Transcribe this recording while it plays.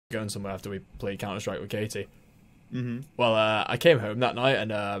going somewhere after we played Counter-Strike with Katie. Mm-hmm. Well, I came home that night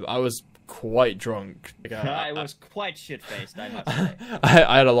and I was quite drunk. Like, I was quite shit-faced, I must say.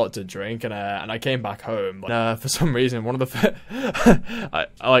 I had a lot to drink and I came back home. For some reason, one of the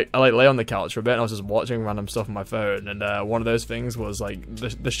I lay on the couch for a bit and I was just watching random stuff on my phone, and one of those things was like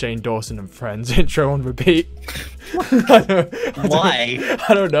the Shane Dawson and Friends intro on repeat. Why?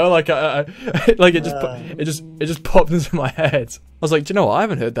 I don't know. Like it just popped into my head. I was like, do you know what? I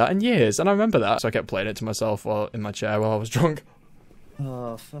haven't heard that in years, and I remember that. So I kept playing it to myself while in my chair while I was drunk.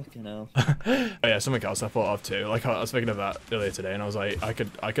 Oh, fucking hell. Oh yeah, something else I thought of too. Like I was thinking of that earlier today, and I was like, I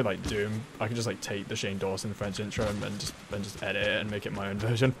could like just like take the Shane Dawson French intro and just edit it and make it my own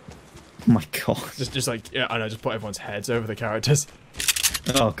version. Oh my god. Just like, yeah, I know, just put everyone's heads over the characters.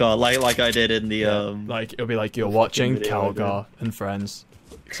 Oh god, like I did in the like it'll be like you're watching Calgar and Friends.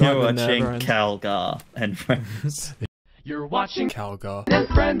 You're watching Calgar and Friends. You're watching Calgar and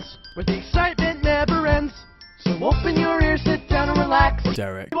Friends, where the excitement never ends. So open your ears, sit down and relax.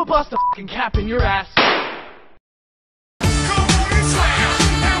 Derek. We'll bust a fucking cap in your ass.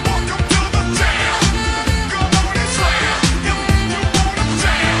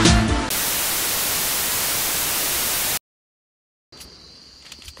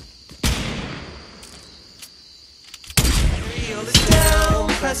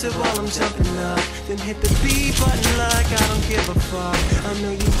 Press it while I'm jumping up, then hit the B button like I don't give a fuck. I know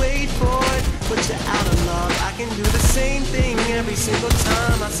you wait for it, but you're out of luck. I can do the same thing every single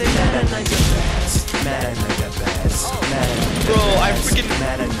time. I say mad at night the best, mad at night the best, mad at night the best. Bro, I freaking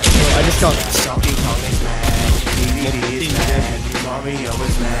mad at night. I just got Donkey Kong is mad, DVD is mad, Mario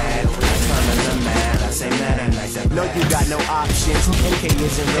is mad, I'm mad. I say mad at night the best. No, you got no options. MK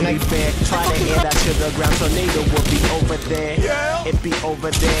isn't really fair. Try to air that to the ground, tornado will be over there. It be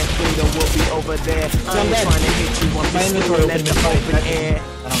over there, Pluto will be over there. I ain't trying to hit you, I'm just screaming at the open air.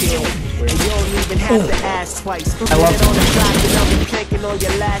 And you don't even have to ask twice. Put it on the clock and I'll be clanking on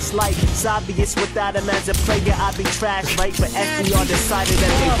your last light. It's obvious without him as a player, I'd be trash, right? But FDR decided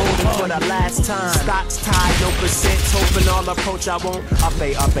that they voted for the last time. Stocks tied, no percents, hoping all approach I won't. Up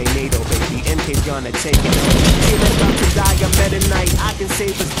a NATO, baby, MK's gonna take it. Feeling about to die, I'm better night. I can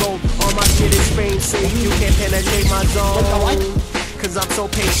save us both. All my shit is frame safe, you can't penetrate my zone. Cause I'm so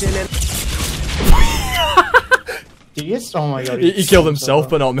patient and oh my god. He killed himself,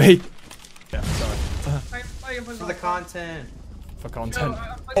 but not me. Yeah, sorry. For the content. For content.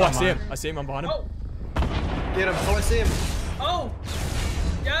 Oh, I see him. I see him. I'm behind him. Get him. Oh, I see him. Oh!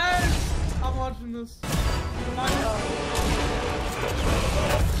 Yes! I'm watching this.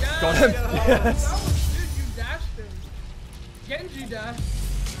 Yes! Got him. Yes. That was good. You dashed him. Genji dashed.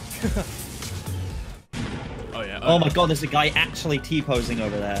 Oh yeah. Oh my god, there's a guy actually T-posing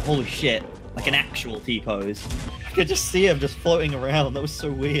over there. Holy shit. Like an actual T-pose. I could just see him just floating around. That was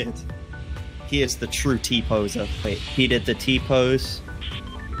so weird. He is the true T-poser. Wait, he did the T-pose.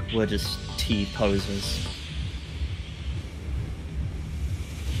 We're just T-posers.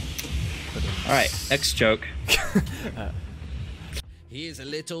 Alright, next joke. Here's a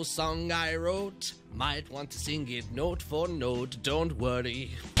little song I wrote. Might want to sing it note for note. Don't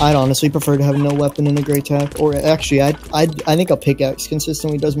worry. I'd honestly prefer to have no weapon in a gray tack, or actually, I think a pickaxe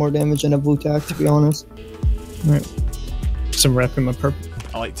consistently does more damage than a blue tack, to be honest. All right, some rep in my purple.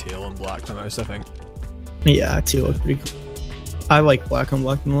 I like teal and black the most, I think. Yeah, teal looks pretty cool. I like black on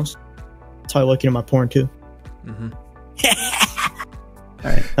black the most. That's how I look into my porn too. Mm-hmm.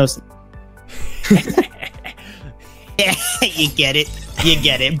 All right, that was. You get it. You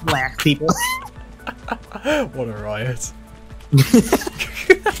get it, black people. What a riot.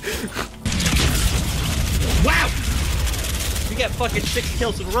 Wow! You get fucking 6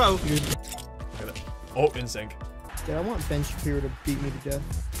 kills in a row. Oh, in sync. Dude, I want Ben Shapiro to beat me to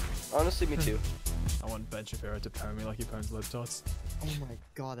death. Honestly, me too. I want Ben Shapiro to pwn me like he pwns lip tots. Oh my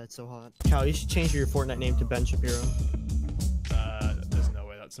god, that's so hot. Cal, you should change your Fortnite name to Ben Shapiro. There's no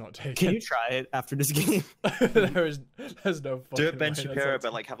way that's not taken. Can you try it after this game? there's no fucking Do it Ben way that's Shapiro, not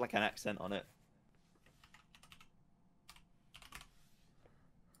but like have like an accent on it.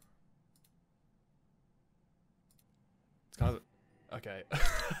 It's kind of okay.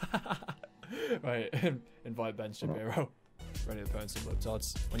 Right, invite Ben Shapiro. Ready to pwn some lip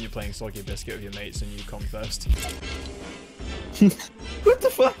tots when you're playing Soggy Biscuit with your mates and you come first. What the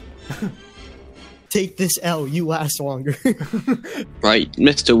fuck? Take this L, you last longer. Right,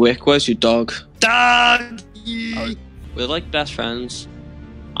 Mr. Wick, where's your dog? Dog! We're like best friends.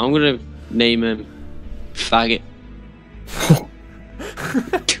 I'm gonna name him Faggot.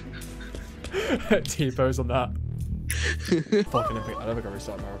 T-pose on that. Fucking I don't think I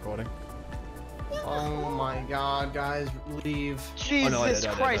restarted my recording. Oh my god, guys, leave. Jesus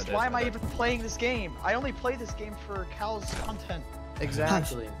I Christ, did, why am I I even playing this game? I only play this game for Cal's content.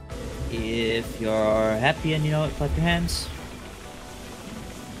 Exactly. If you're happy and you know it, clap your hands.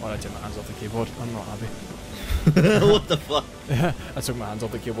 Why did I take my hands off the keyboard? I'm not happy. What the fuck? I took my hands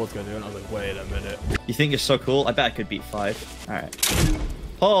off the keyboard to go do it and I was like, wait a minute. You think you're so cool? I bet I could beat 5. Alright.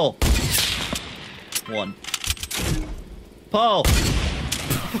 Paul! 1. Paul!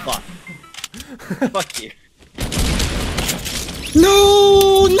 Fuck. Fuck you.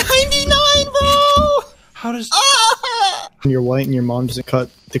 No, 99, bro. How does... You're white and your mom doesn't cut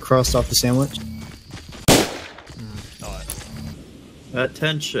the crust off the sandwich. Alright.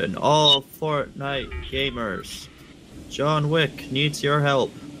 Attention, all Fortnite gamers. John Wick needs your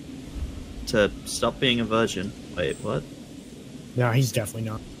help to stop being a virgin. Wait, what? No, he's definitely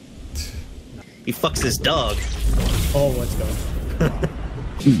not. He fucks his dog. Oh, let's go.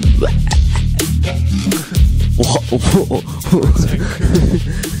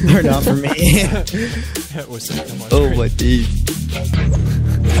 They're not for me. It was sick on my Oh screen. my teeth.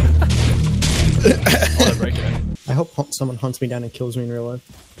 Oh, break it. I hope someone hunts me down and kills me in real life.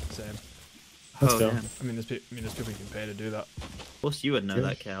 Same. Let's Oh, go. damn. I mean, there's people you can pay to do that. Of course you would know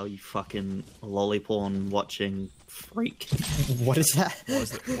that, Cal, you fucking lolliporn watching freak. What is that?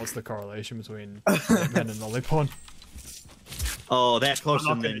 What's the correlation between men and lollipop? Oh, that closer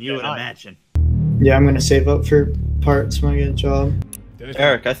I'm not than gonna you would deny. imagine. Yeah, I'm gonna save up for parts when I get a job.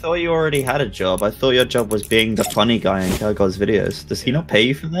 Eric, I thought you already had a job. I thought your job was being the funny guy in Calgar's videos. Does he not pay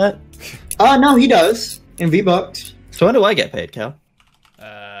you for that? No, he does. In V-Bucks. So when do I get paid, Cal?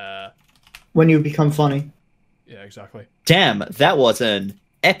 When you become funny. Yeah, exactly. Damn, that was an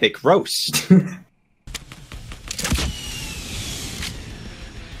epic roast. Let's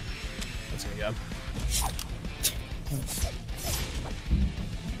go again.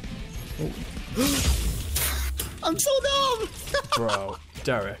 I'm so dumb! Bro,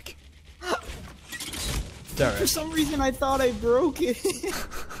 Derek. For Derek. some reason I thought I broke it.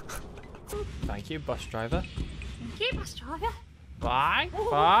 Thank you, bus driver. Thank you, bus driver. Bye.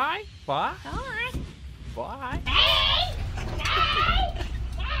 Bye. Bye. Bye.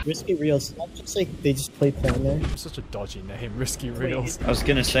 Risky Reels, not just like they just play porn there. Such a dodgy name, Risky Reels. I was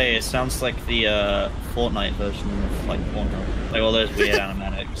gonna say, it sounds like the Fortnite version of like Pornhub. Like all those weird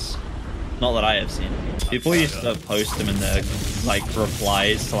animatics. Not that I have seen. People used to post them in their like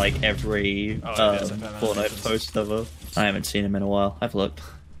replies to like every Fortnite post ever. I haven't seen them in a while. I've looked.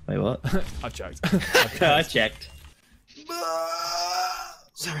 Wait, what? I've checked. I checked.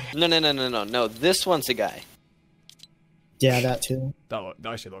 Sorry. No. This one's a guy. Yeah, that too. That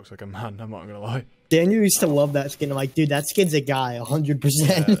actually looks like a man, I'm not gonna lie. Daniel used to love that skin. I'm like, dude, that skin's a guy,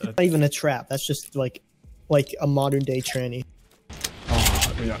 100%. Not even a trap. That's just like a modern day tranny.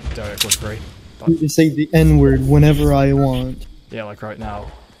 Oh, yeah, Derek was free. You can say the N-word whenever I want. Yeah, like right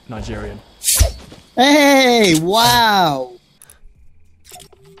now. Nigerian. Hey, wow!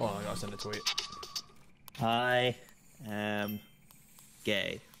 Oh, I gotta send a tweet. I am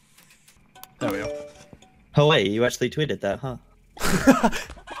gay. There we go. Oh wait, you actually tweeted that, huh? What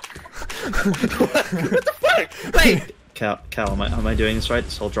the fuck? Wait! Cal, am I doing this right?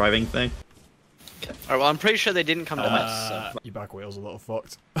 This whole driving thing? Alright, well, I'm pretty sure they didn't come to us, so. Your back wheel's a little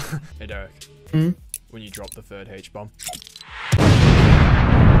fucked. Hey, Derek. Hmm? When you drop the third H-bomb.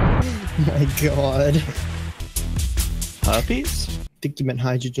 Oh my god. Herpes? I think you meant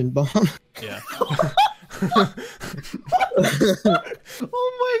hydrogen bomb. Yeah. Oh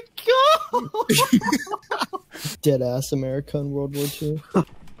my god! Dead ass America in World War II.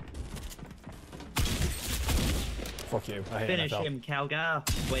 Fuck you. I hate Finish NFL. him,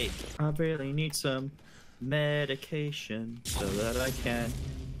 Calgar. Wait, I really need some medication so that I can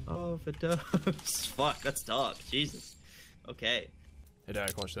overdose. Fuck, that's dark. Jesus. Okay. Hey,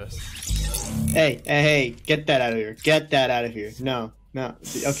 Derek, watch this. Hey, get that out of here. Get that out of here. No.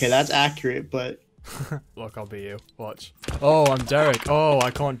 Okay, that's accurate, but... Look, I'll be you. Watch. Oh, I'm Derek. Oh, I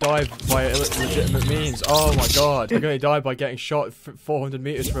can't dive by legitimate means. Oh my god. I can only die by getting shot 400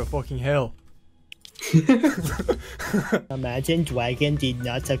 meters from a fucking hill. Imagine dragon did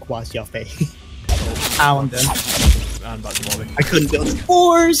not across your face. Ow, I'm done. And back to Molly. I couldn't build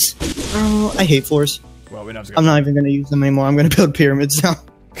floors! Oh, I hate floors. Well, we never I'm not even gonna use them anymore. I'm gonna build pyramids now.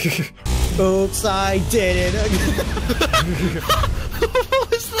 Oops, I did it again.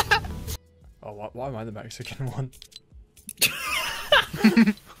 What was that? Oh, why am I the Mexican one?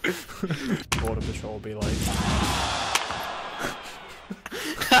 Border Patrol will be like...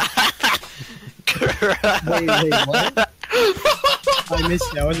 Wait, what? I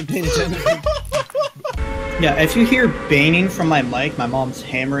missed it. I wasn't paying attention. Yeah, if you hear banging from my mic, my mom's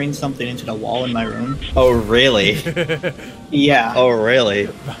hammering something into the wall in my room. Oh, really? Yeah. Oh, really?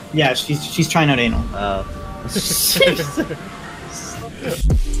 Yeah, she's trying out anal.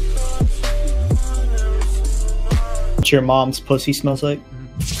 What your mom's pussy smells like?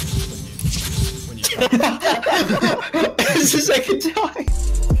 When you It's the second time.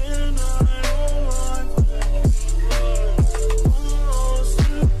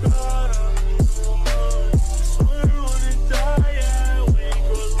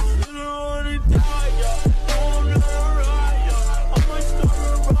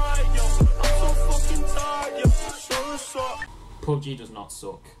 PUBG does not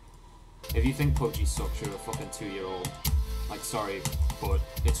suck. If you think PUBG sucks, you're a fucking 2-year-old. Like, sorry, but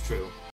it's true.